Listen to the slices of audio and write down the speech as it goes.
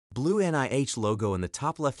Blue NIH logo in the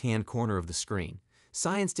top left-hand corner of the screen.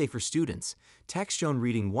 Science Day for students. Text shown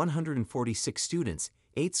reading 146 students,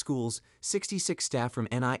 8 schools, 66 staff from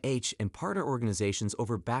NIH and partner organizations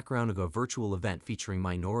over background of a virtual event featuring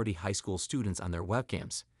minority high school students on their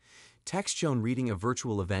webcams. Text shown reading a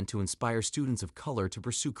virtual event to inspire students of color to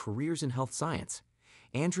pursue careers in health science.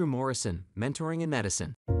 Andrew Morrison, Mentoring in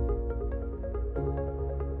Medicine.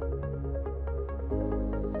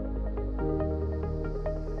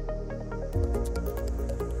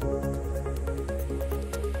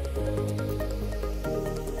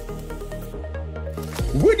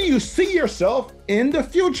 Where do you see yourself in the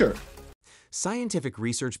future? Scientific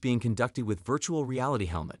research being conducted with virtual reality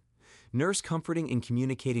helmet. Nurse comforting and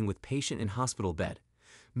communicating with patient in hospital bed.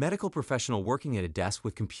 Medical professional working at a desk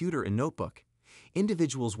with computer and notebook.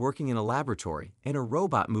 Individuals working in a laboratory and a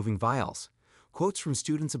robot moving vials. Quotes from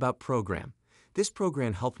students about program. This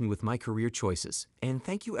program helped me with my career choices, and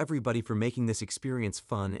thank you everybody for making this experience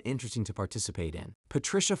fun and interesting to participate in.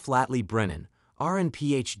 Patricia Flatley Brennan, RN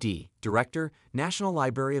PhD, Director, National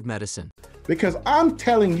Library of Medicine. Because I'm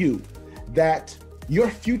telling you that your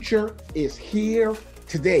future is here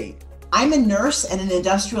today. I'm a nurse and an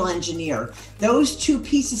industrial engineer. Those two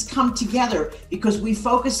pieces come together because we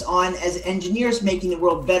focus on, as engineers, making the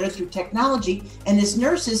world better through technology, and as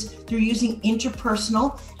nurses, through using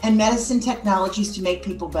interpersonal and medicine technologies to make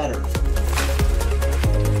people better.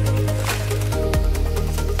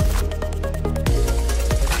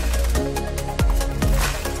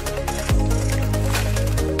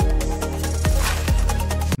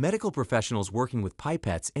 Medical professionals working with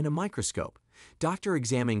pipettes and a microscope. Doctor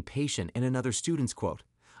examining patient and another student's quote.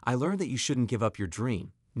 I learned that you shouldn't give up your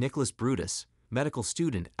dream. Nicholas Brutus, medical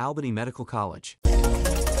student, Albany Medical College.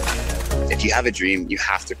 If you have a dream, you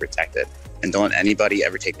have to protect it. And don't let anybody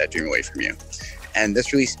ever take that dream away from you. And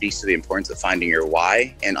this really speaks to the importance of finding your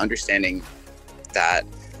why and understanding that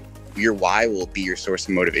your why will be your source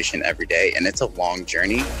of motivation every day. And it's a long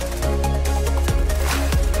journey.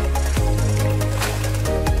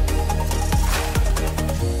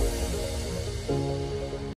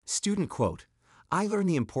 Student quote, I learned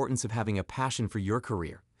the importance of having a passion for your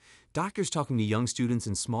career. Doctors talking to young students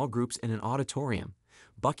in small groups in an auditorium.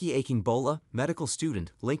 Bucky Akingbola, medical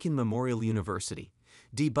student, Lincoln Memorial University.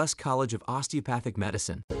 D. Buss College of Osteopathic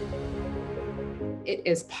Medicine. It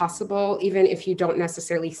is possible, even if you don't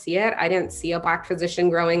necessarily see it. I didn't see a Black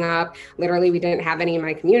physician growing up. Literally, we didn't have any in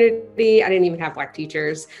my community. I didn't even have Black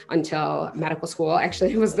teachers until medical school.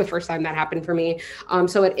 Actually, it was the first time that happened for me.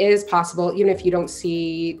 So it is possible, even if you don't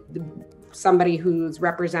see somebody who's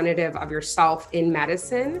representative of yourself in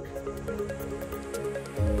medicine.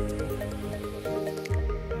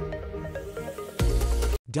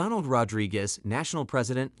 Donald Rodriguez, National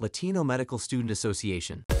President, Latino Medical Student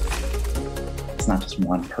Association. It's not just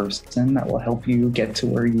one person that will help you get to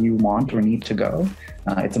where you want or need to go.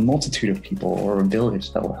 It's a multitude of people or a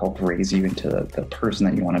village that will help raise you into the person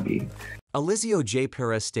that you want to be. Elizio J.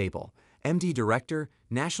 Perez Stable, MD Director,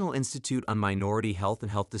 National Institute on Minority Health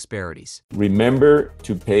and Health Disparities. Remember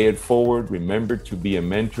to pay it forward. Remember to be a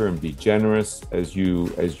mentor and be generous as you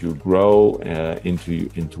grow into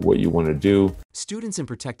what you want to do. Students in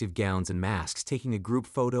protective gowns and masks taking a group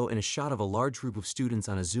photo and a shot of a large group of students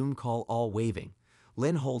on a Zoom call, all waving.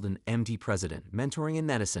 Lynn Holden, MD President, Mentoring in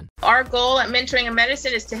Medicine. Our goal at Mentoring in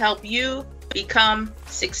Medicine is to help you become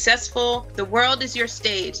successful. The world is your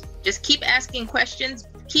stage. Just keep asking questions,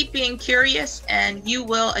 keep being curious, and you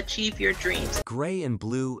will achieve your dreams. Gray and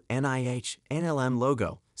blue NIH NLM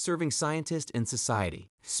logo, serving scientists and society.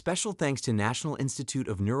 Special thanks to National Institute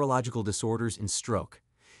of Neurological Disorders and Stroke,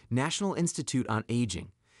 National Institute on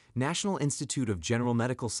Aging, National Institute of General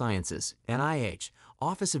Medical Sciences, NIH,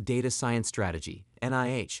 Office of Data Science Strategy,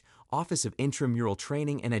 NIH, Office of Intramural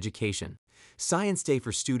Training and Education. Science Day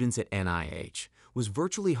for Students at NIH was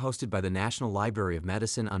virtually hosted by the National Library of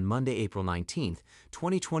Medicine on Monday, April 19,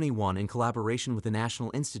 2021 in collaboration with the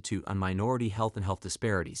National Institute on Minority Health and Health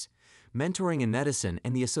Disparities, Mentoring in Medicine,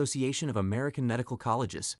 and the Association of American Medical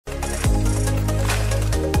Colleges.